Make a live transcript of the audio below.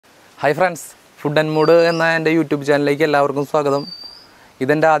Hi friends, food and mood എന്ന എൻ്റെ YouTube ചാനലിലേക്ക് എല്ലാവർക്കും സ്വാഗതം.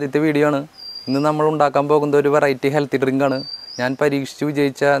 ഇതെൻ്റെ ആദ്യത്തെ വീഡിയോ ആണ്. ഇന്ന് നമ്മൾ ഉണ്ടാക്കാൻ പോകുന്ന ഒരു വെറൈറ്റി ഹെൽത്തി ഡ്രിങ്കാണ്. ഞാൻ പരീക്ഷിച്ച്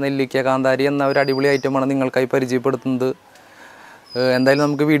വിജയിച്ച നെല്ലിക്ക കാന്താരി എന്ന ഒരു അടിപൊളി ഐറ്റമാണ് നിങ്ങൾക്കായി പരിചയപ്പെടുത്തുന്നത്. എന്തായാലും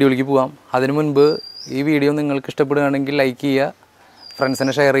നമുക്ക് വീഡിയോയിലേക്ക് പോകാം. അതിനു മുൻപ് ഈ വീഡിയോ നിങ്ങൾക്ക് ഇഷ്ടപ്പെടുകയാണെങ്കിൽ ലൈക്ക് ചെയ്യുക,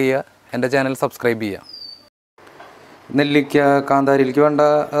 ഫ്രണ്ട്സിനെ ഷെയർ ചെയ്യുക, എൻ്റെ ചാനൽ സബ്സ്ക്രൈബ് ചെയ്യുക. നെല്ലിക്ക കാന്താരിയിലേക്ക് വേണ്ട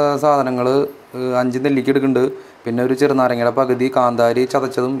സാധനങ്ങൾ 5 നെല്ലിക്ക എടുക്കുന്നുണ്ട്. പിന്നെ ഒരു ചെറുനാരങ്ങയുടെ പകുതി, കാന്താരി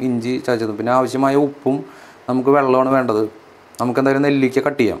ചതച്ചതും ഇഞ്ചി ചതച്ചതും, പിന്നെ ആവശ്യമായ ഉപ്പും നമുക്ക് വെള്ളമാണ് വേണ്ടത്. നമുക്കെന്തായാലും നെല്ലിക്ക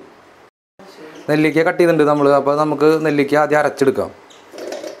കട്ട് ചെയ്യാം. നെല്ലിക്ക കട്ട് ചെയ്തിട്ടുണ്ട് നമ്മൾ. അപ്പോൾ നമുക്ക് നെല്ലിക്ക ആദ്യം അരച്ചെടുക്കാം.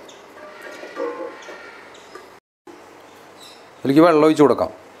 ഇതിലേക്ക് വെള്ളം ഒഴിച്ച്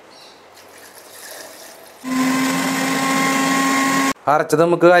കൊടുക്കാം. അരച്ചത്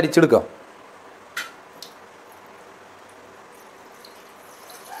നമുക്ക് അരിച്ചെടുക്കാം.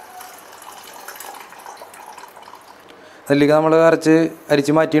 നെല്ലിക്ക നമ്മൾ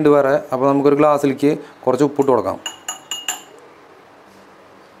അരിച്ച് മാറ്റിയിട്ടുണ്ട് വേറെ. അപ്പോൾ നമുക്കൊരു ഗ്ലാസ്സിലേക്ക് കുറച്ച് ഉപ്പിട്ട് കൊടുക്കാം.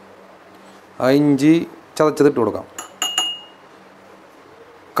 ആ ഇഞ്ചി ചതച്ചതിട്ട് കൊടുക്കാം.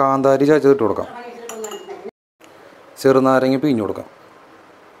 കാന്താരി ചതച്ചതിട്ട് കൊടുക്കാം. ചെറുനാരങ്ങ പിഴിഞ്ഞ് കൊടുക്കാം.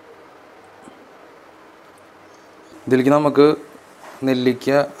 ഇതിലേക്ക് നമുക്ക് നെല്ലിക്ക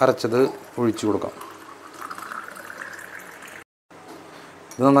അരച്ചത് ഒഴിച്ച് കൊടുക്കാം.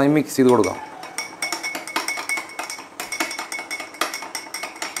 ഇത് നന്നായി മിക്സ് ചെയ്ത് കൊടുക്കാം.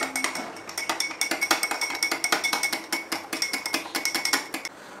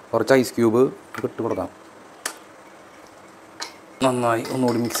 കുറച്ച് ഐസ് ക്യൂബ് ഇട്ട് കൊടുക്കാം. നന്നായി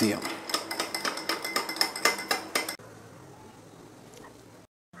ഒന്നുകൂടി മിക്സ് ചെയ്യാം.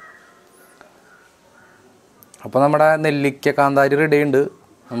 അപ്പോൾ നമ്മുടെ നെല്ലിക്ക കാന്താരി റെഡി ഉണ്ട്.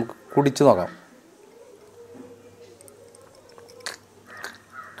 നമുക്ക് കുടിച്ച് നോക്കാം.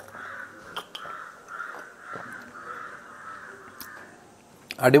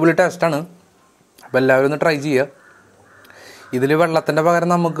 അടിപൊളി ടേസ്റ്റാണ്. അപ്പോൾ എല്ലാവരും ഒന്ന് ട്രൈ ചെയ്യുക. ഇതിൽ വെള്ളത്തിൻ്റെ പകരം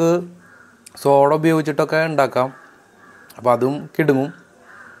നമുക്ക് സോഡ ഉപയോഗിച്ചിട്ടൊക്കെ ഉണ്ടാക്കാം. അപ്പോൾ അതും കിടുങ്ങും.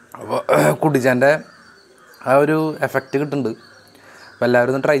 അപ്പോൾ കുടിച്ചതിൻ്റെ ആ ഒരു എഫക്റ്റ് കിട്ടുന്നുണ്ട്. അപ്പോൾ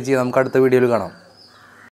എല്ലാവരും ഒന്ന് ട്രൈ ചെയ്യാം. നമുക്ക് അടുത്ത വീഡിയോയിൽ കാണാം.